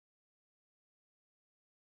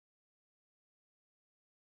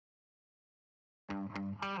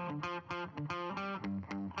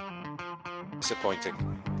Disappointing.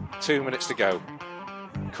 2 minutes to go.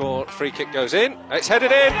 Free kick goes in. It's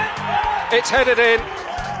headed in. It's headed in.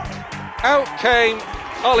 Out came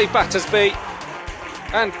Ollie Battersby,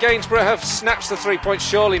 and Gainsborough have snatched the 3 points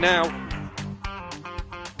surely now.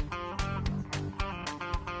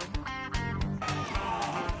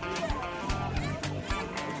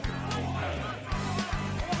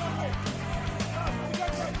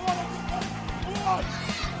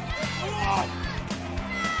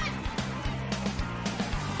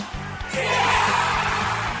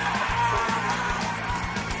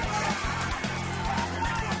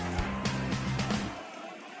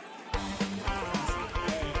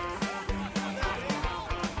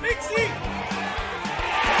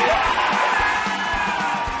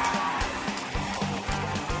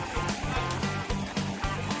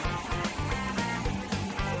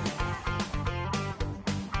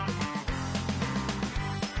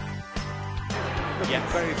 Yeah,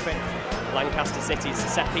 very fit. Lancaster City's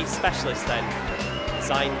set-piece specialist then,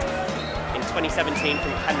 signed in 2017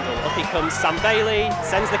 from Kendal. Up he comes, Sam Bailey,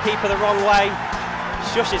 sends the keeper the wrong way,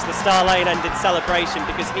 shushes the Star Lane ended celebration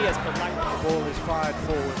because he has put Lancaster. The ball is fired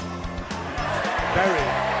forward. Berry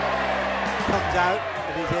comes out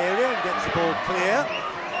of his area and gets the ball clear,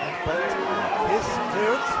 but his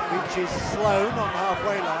clearance reaches Sloan on the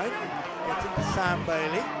halfway line, gets into Sam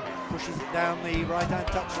Bailey, pushes it down the right-hand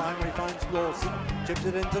touchline where he finds Lawson, chips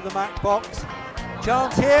it into the Mac box.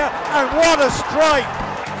 Chance here, and what a strike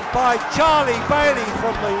by Charlie Bailey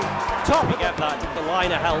from the top. We get that, the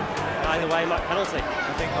liner help. Either way, Mac penalty.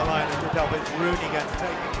 I think the liner did help. It's Rooney going to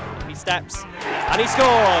take it. He steps and he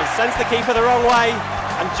scores, sends the keeper the wrong way,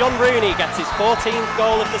 and John Rooney gets his 14th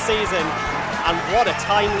goal of the season. And what a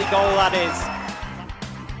timely goal that is.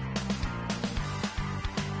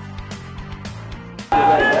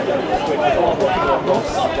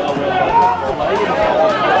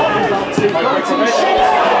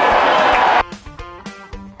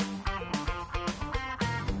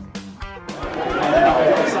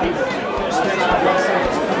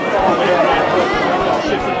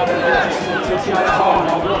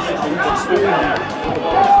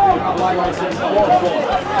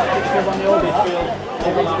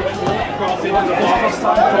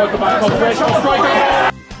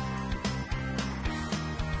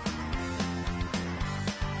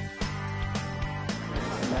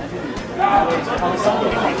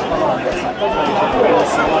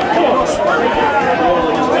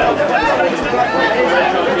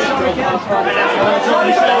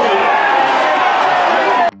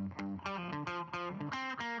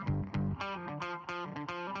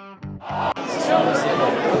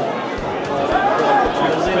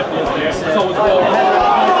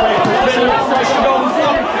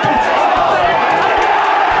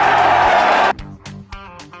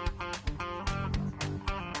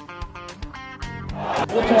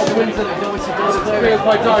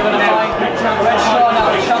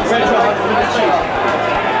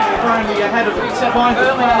 Ahead of it, finds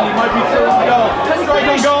the man, he might be through on the goal.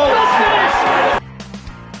 Striking goal!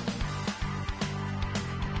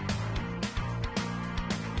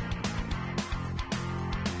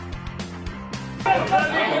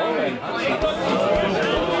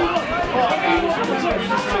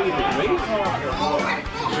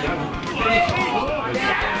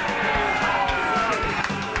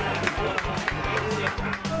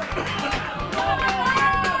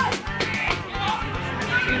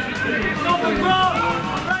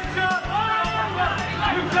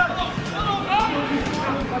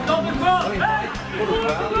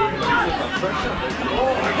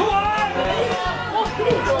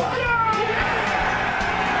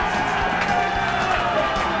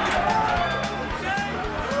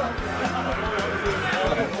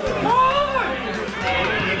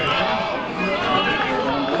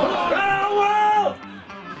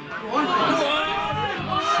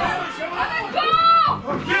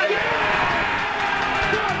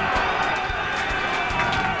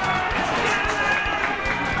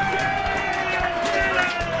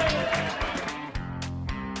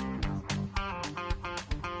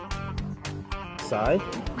 Side.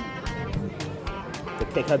 The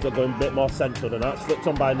kick heads are going a bit more central than that. Slipped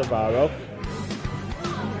on by Navarro.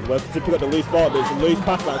 Working to pick up the loose ball, but it's a loose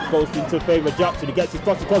pass that goes into favour of Jackson. He gets his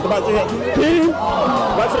cross across the back to it.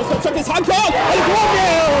 Right, check his hand on! And 1-0!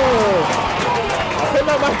 I think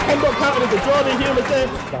that might end up counting as a draw in human thing.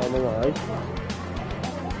 Down the line.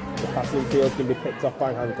 The passing field can be picked off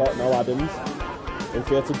by Hancock, now Adams.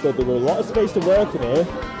 Infield to Dudley with a lot of space to work in here.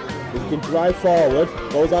 He can drive forward,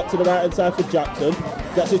 goes out to the right hand side for Jackson,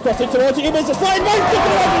 gets his crossing towards it, he makes a slide,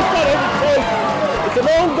 it's an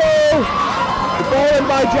own goal! The ball in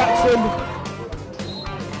by Jackson.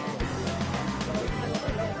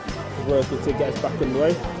 Workington gets back in the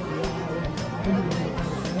way.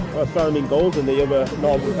 Well, founding goals in the other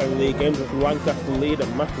Northern Premier League games with Lancaster lead at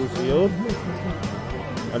Macclesfield.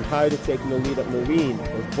 And Hyde taking the lead at Neuven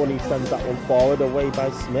as Bunny sends that one forward away by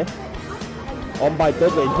Smith. On by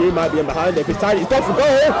Dudley, and Hugh might be in behind it. If it's tight, it's got for goal!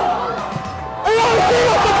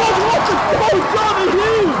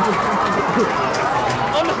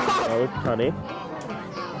 That was Canny.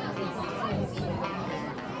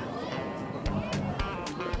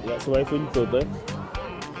 Gets away from Dudley.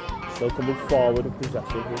 Still coming forward with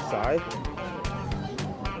possession his side.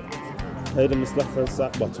 Played on this left hand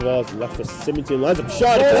side, but towards the left for Symington. Lines up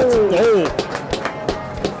shot, that's a goal!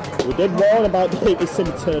 We did warn about David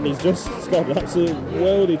Symington, he's just scored an absolute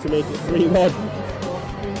worldie to make it 3-1.